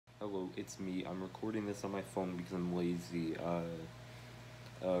hello, it's me. I'm recording this on my phone because I'm lazy.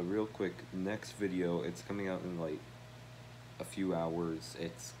 Real quick, next video, it's coming out in like a few hours.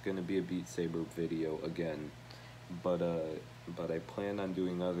 It's gonna be a Beat Saber video again, but I plan on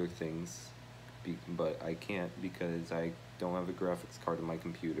doing other things, but I can't because I don't have a graphics card in my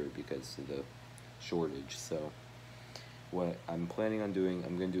computer because of the shortage. So what I'm planning on doing,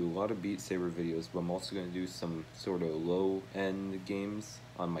 I'm going to do a lot of Beat Saber videos, but I'm also going to do some sort of low-end games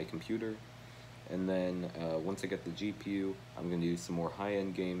on my computer. And then once I get the GPU, I'm going to do some more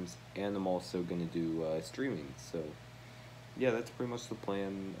high-end games, and I'm also going to do streaming. So yeah, that's pretty much the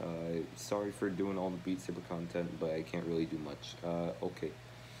plan. Sorry for doing all the Beat Saber content, but I can't really do much. Okay.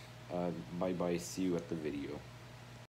 Bye-bye. See you at the video.